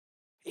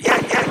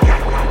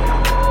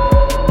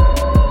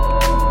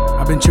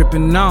been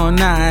tripping all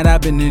night,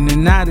 I've been in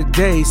and out of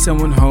day.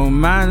 Someone hold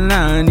my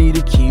line, need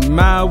to keep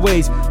my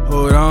waist.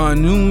 Hold on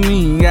to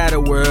me, got a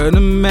word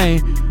of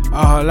May.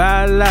 All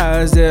our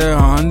lives, they're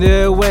on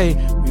their way.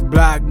 We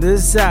block the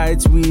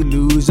sights, we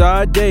lose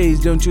our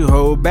days. Don't you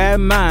hold back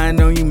mine,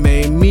 no, you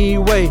made me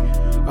wait.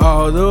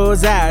 All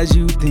those eyes,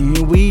 you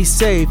think we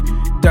safe.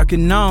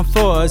 Ducking on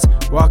fours,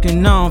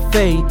 walking on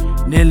fate.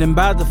 Kneeling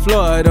by the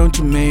floor, don't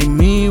you make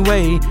me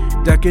wait.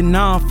 Ducking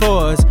on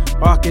fours,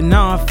 walking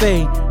on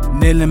fate.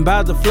 Kneeling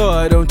by the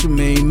floor, don't you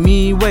make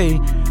me wait.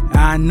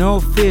 I know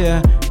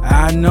fear,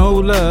 I know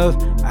love,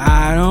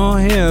 I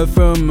don't hear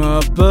from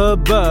up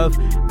above.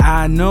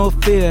 I know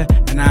fear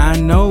and I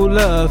know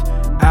love,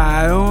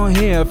 I don't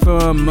hear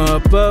from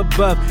up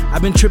above.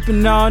 I've been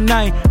tripping all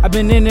night, I've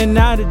been in and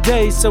out of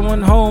day.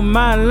 Someone hold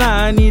my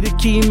line, need to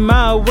keep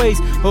my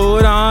waist.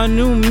 Hold on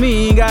to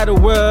me, got a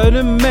word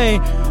of May.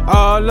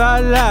 All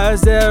our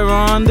lives, they're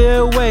on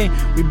their way.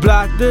 We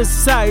block the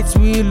sights,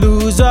 we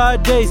lose our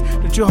days.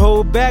 Don't you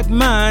hold back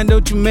mine,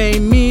 don't you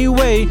make me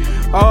wait.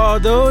 All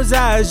those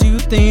eyes, you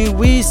think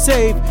we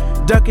safe.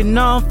 Ducking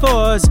on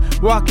fours,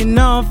 walking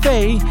on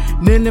fate.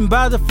 Kneeling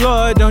by the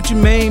floor, don't you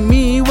make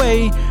me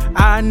wait.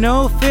 I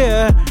know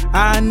fear,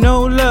 I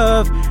know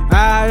love,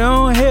 I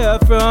don't hear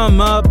from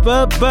up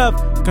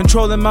above.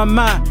 Controlling my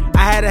mind,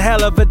 I had a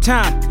hell of a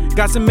time.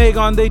 Got some egg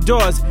on they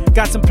doors,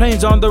 got some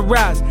planes on the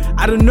rise.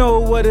 I don't know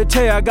what to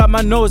tell you, I got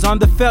my nose on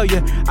the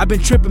failure. I've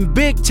been tripping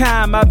big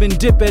time, I've been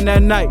dipping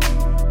at night.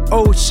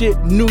 Old shit,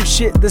 new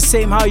shit, the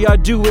same how y'all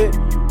do it.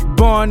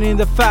 Born in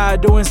the fire,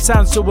 doing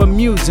sounds so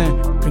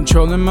amusing.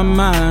 Controlling my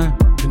mind,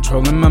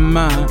 controlling my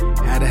mind.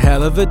 Had a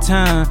hell of a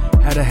time,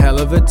 had a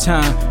hell of a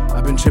time.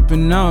 I've been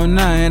tripping all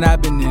night,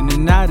 I've been in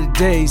and out of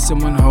day.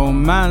 Someone hold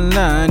my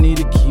line, need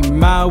to keep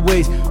my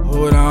waist.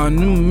 Hold on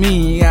to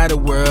me, got a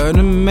word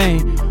of May.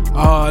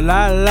 All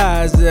our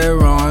lives,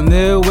 they're on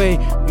their way.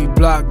 We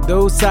block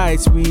those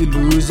sights, we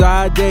lose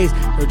our days.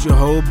 Don't you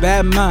hold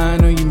back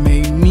mine, or you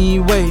make me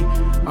wait.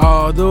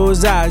 All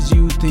those eyes,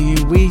 you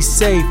think we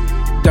safe.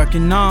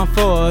 Ducking on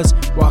fours,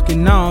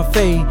 walking on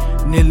fate.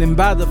 Kneeling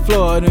by the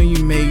floor, don't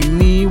you make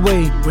me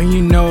wait. When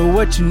you know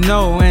what you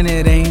know and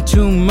it ain't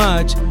too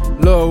much,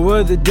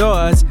 lower the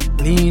doors,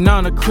 lean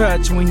on a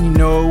crutch. When you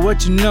know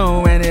what you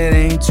know and it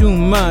ain't too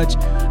much,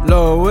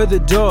 lower the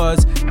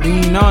doors,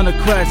 lean on a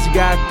crutch. You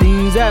got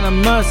things that I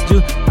must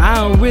do, I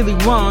don't really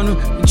want to.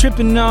 Been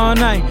tripping all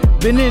night,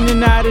 been in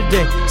and out of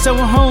day.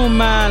 Someone hold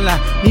my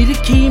line, need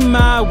to keep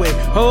my way.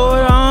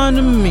 Hold on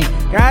to me,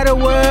 got a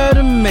word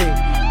of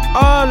May.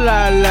 All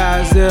our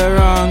lives,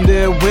 they're on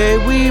their way.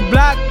 We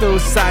block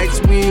those sights,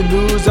 we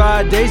lose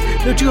our days.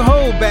 Don't you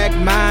hold back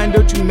mine,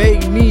 don't you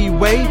make me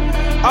wait.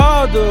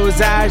 All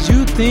those eyes,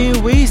 you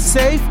think we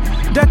safe.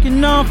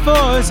 Ducking on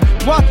fours,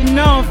 walking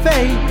on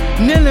fate.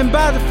 Kneeling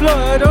by the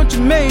floor, don't you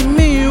make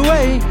me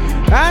wait.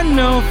 I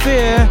know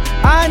fear,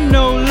 I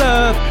know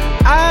love,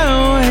 I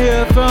don't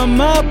hear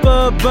from up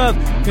above.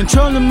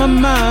 Controlling my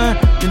mind,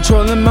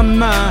 controlling my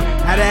mind.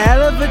 Had a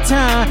hell of a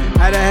time,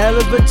 had a hell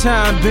of a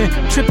time. Been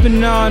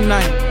tripping all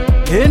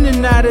night, in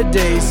and out of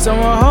day.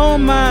 Someone hold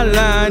my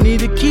line,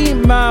 need to keep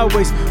my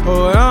waist.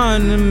 Hold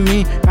on to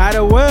me, had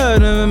a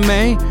word of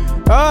May.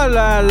 All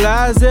our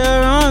lives,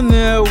 they're on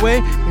their way.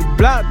 We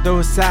block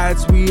those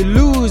sides, we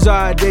lose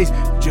our days.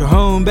 Don't you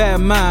hold back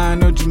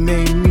mine, don't you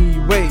make me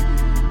wait.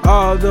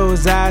 All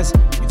those eyes,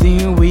 you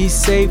think we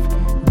safe.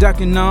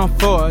 Ducking on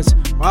fours,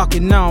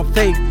 walking on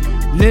fate.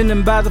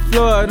 Kneeling by the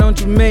floor, don't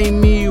you make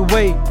me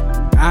wait.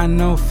 I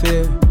know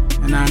fear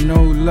and I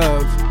know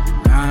love,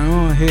 I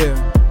don't hear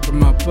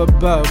from up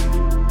above.